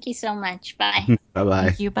 you. Thank you so much. Bye. Bye-bye.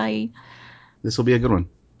 Thank you. Bye. This will be a good one.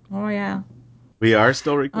 Oh, yeah. We are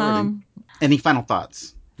still recording. Any final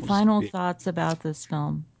thoughts? Final thoughts about this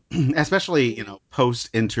film. Especially,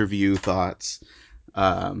 post-interview thoughts.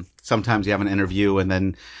 Sometimes you have an interview and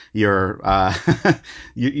then your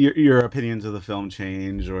your opinions of the film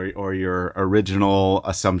change, or your original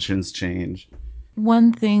assumptions change.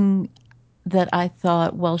 One thing that I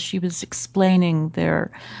thought while she was explaining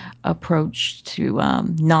their approach to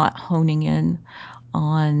not honing in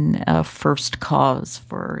on a first cause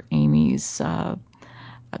for Amy's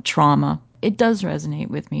trauma, it does resonate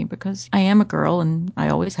with me because I am a girl and I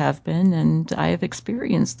always have been, and I have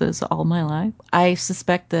experienced this all my life. I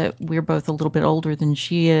suspect that we're both a little bit older than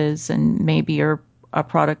she is, and maybe are a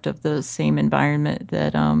product of the same environment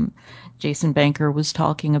that Jason Banker was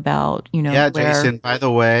talking about. Yeah, where Jason, by the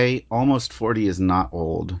way, almost 40 is not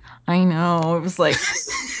old. I know, it was like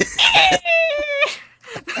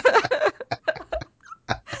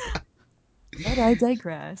but I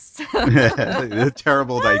digress.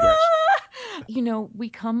 Terrible digression. We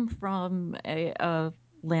come from a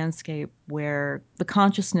landscape where the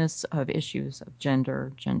consciousness of issues of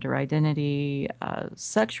gender identity,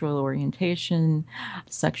 sexual orientation,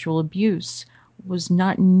 sexual abuse was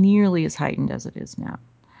not nearly as heightened as it is now.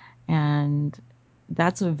 And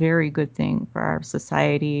that's a very good thing for our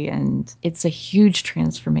society, and it's a huge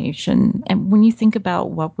transformation. And when you think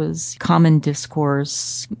about what was common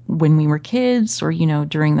discourse when we were kids, or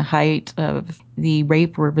during the height of the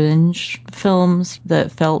rape revenge films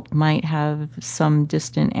that felt might have some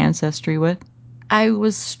distant ancestry with, I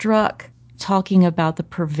was struck talking about the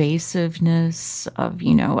pervasiveness of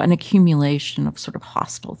an accumulation of sort of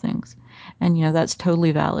hostile things. And that's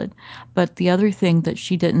totally valid. But the other thing that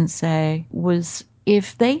she didn't say was,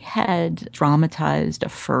 if they had dramatized a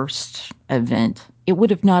first event, it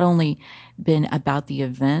would have not only been about the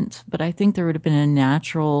event, but I think there would have been a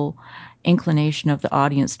natural inclination of the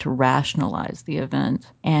audience to rationalize the event,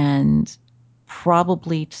 and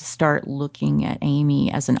probably to start looking at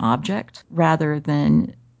Amy as an object rather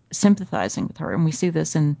than sympathizing with her. And we see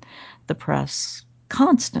this in the press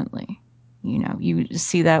constantly. You know, you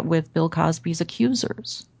see that with Bill Cosby's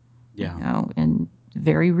accusers. Yeah. You know, in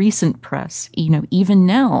very recent press, you know, even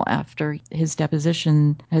now after his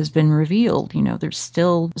deposition has been revealed, you know, there's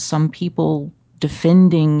still some people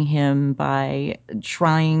defending him by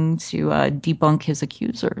trying to debunk his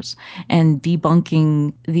accusers, and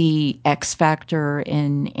debunking the X factor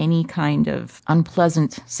in any kind of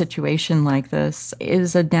unpleasant situation like this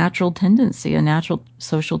is a natural tendency, a natural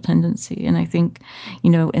social tendency. And I think, you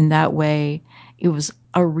know, in that way, it was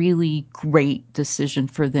a really great decision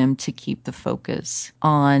for them to keep the focus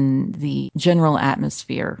on the general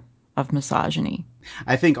atmosphere of misogyny.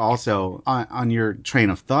 I think also on your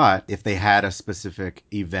train of thought, if they had a specific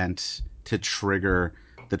event to trigger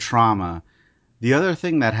the trauma, the other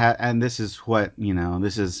thing that and this is what, you know,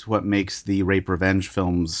 this is what makes the rape revenge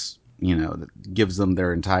films, you know, that gives them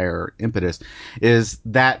their entire impetus, is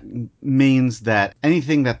that means that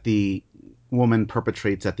anything that the woman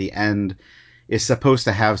perpetrates at the end is supposed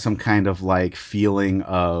to have some kind of like feeling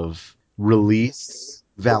of release,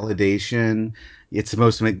 validation. It's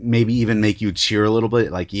supposed to maybe even make you cheer a little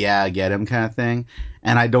bit, like, yeah, get him kind of thing.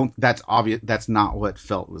 And I don't, that's obvious. That's not what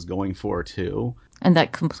Felt was going for, too. And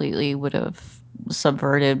that completely would have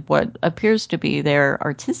subverted what appears to be their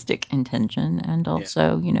artistic intention, and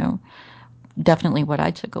also, you know, definitely what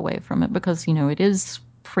I took away from it, because, you know, it is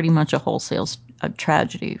pretty much a wholesale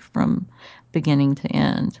tragedy from beginning to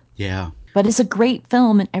end. Yeah. But it's a great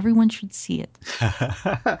film and everyone should see it.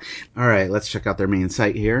 All right, let's check out their main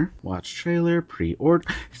site here. Watch trailer, pre-order,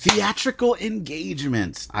 theatrical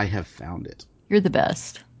engagements. I have found it. You're the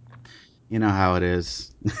best. You know how it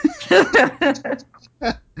is.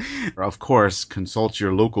 Of course, consult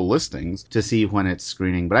your local listings to see when it's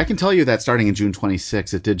screening. But I can tell you that starting in June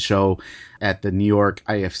 26th, it did show at the New York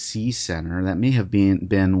IFC Center. That may have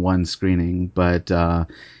been one screening, but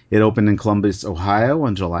it opened in Columbus, Ohio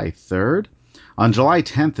on July 3rd. On July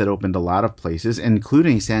 10th, it opened a lot of places,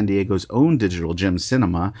 including San Diego's own Digital Gym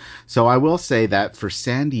Cinema. So I will say that for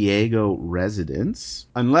San Diego residents,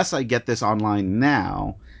 unless I get this online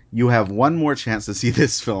now, you have one more chance to see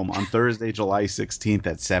this film on Thursday, July 16th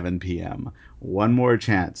at 7 p.m. One more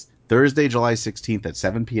chance. Thursday, July 16th at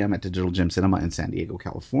 7 p.m. at Digital Gym Cinema in San Diego,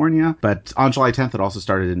 California. But on July 10th, it also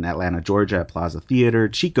started in Atlanta, Georgia at Plaza Theater,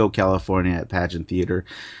 Chico, California at Pageant Theater,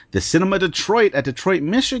 the Cinema Detroit at Detroit,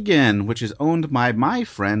 Michigan, which is owned by my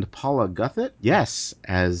friend Paula Guthett. Yes,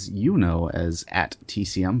 as you know, as at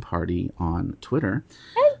TCM Party on Twitter.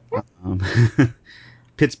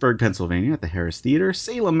 Pittsburgh, Pennsylvania at the Harris Theater,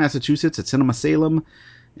 Salem, Massachusetts at Cinema Salem,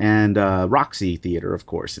 and Roxy Theater, of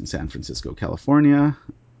course, in San Francisco, California.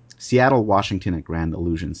 Seattle, Washington at Grand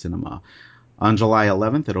Illusion Cinema. On July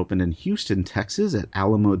 11th, it opened in Houston, Texas at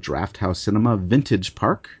Alamo Drafthouse Cinema, Vintage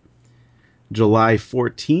Park. July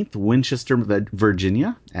 14th, Winchester,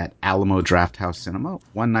 Virginia at Alamo Drafthouse Cinema.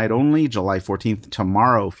 One night only, July 14th,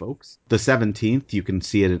 tomorrow, folks. The 17th, you can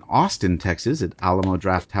see it in Austin, Texas at Alamo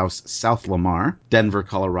Drafthouse South Lamar. Denver,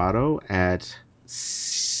 Colorado at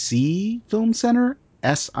C Film Center,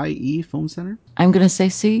 SIE Film Center. I'm going to say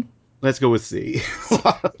C. Let's go with C.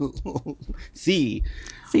 C.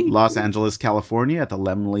 Los Angeles, California at the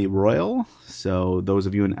Laemmle Royal. So those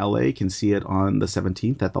of you in LA can see it on the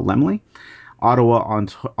 17th at the Laemmle. Ottawa,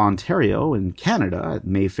 Ontario in Canada at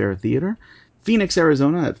Mayfair Theater. Phoenix,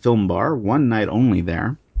 Arizona at Film Bar, one night only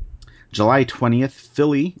there. July 20th,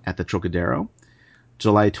 Philly at the Trocadero.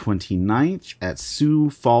 July 29th at Sioux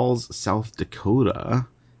Falls, South Dakota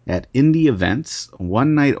at Indie Events,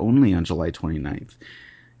 one night only on July 29th.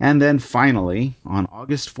 And then finally, on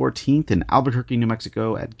August 14th in Albuquerque, New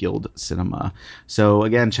Mexico at Guild Cinema. So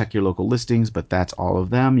again, check your local listings, but that's all of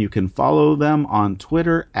them. You can follow them on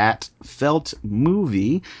Twitter at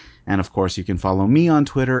FeltMovie. And of course, you can follow me on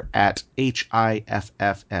Twitter at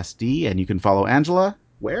HIFFSD. And you can follow Angela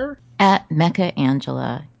where? At Mecha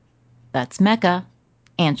Angela. That's Mecha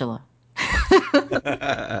Angela.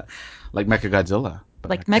 Like Mechagodzilla.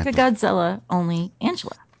 Like Mechagodzilla, only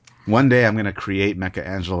Angela. One day I'm going to create Mecha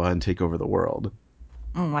Angela and take over the world.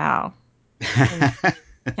 Oh, wow. Can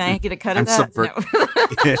I get a cut of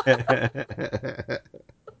that?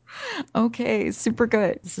 No. Okay, super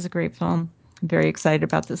good. This is a great film. I'm very excited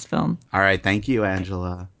about this film. All right. Thank you,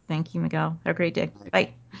 Angela. Thank you, Miguel. Have a great day.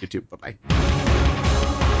 Bye. You too. Bye-bye.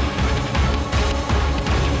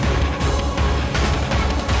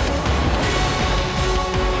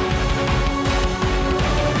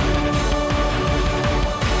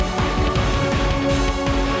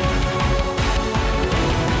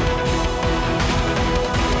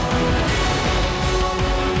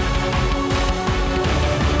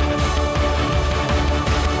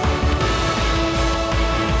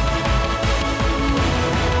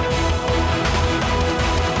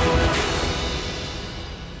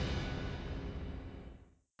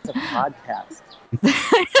 podcast?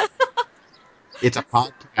 It's a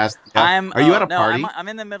podcast. Yeah. Are you at a party? I'm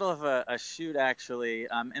in the middle of a shoot actually.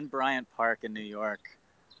 I'm in Bryant Park in New York.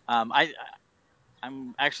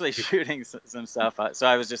 I'm actually shooting some stuff. So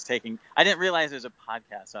I was just taking. I didn't realize there's a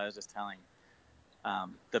podcast. So I was just telling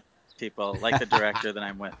the people, like the director that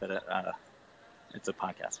I'm with, that it's a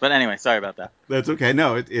podcast. But anyway, sorry about that. That's okay.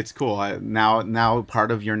 No, it's cool. Now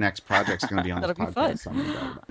part of your next project's going to be on this That'll be fun. podcast. So I'm excited about it.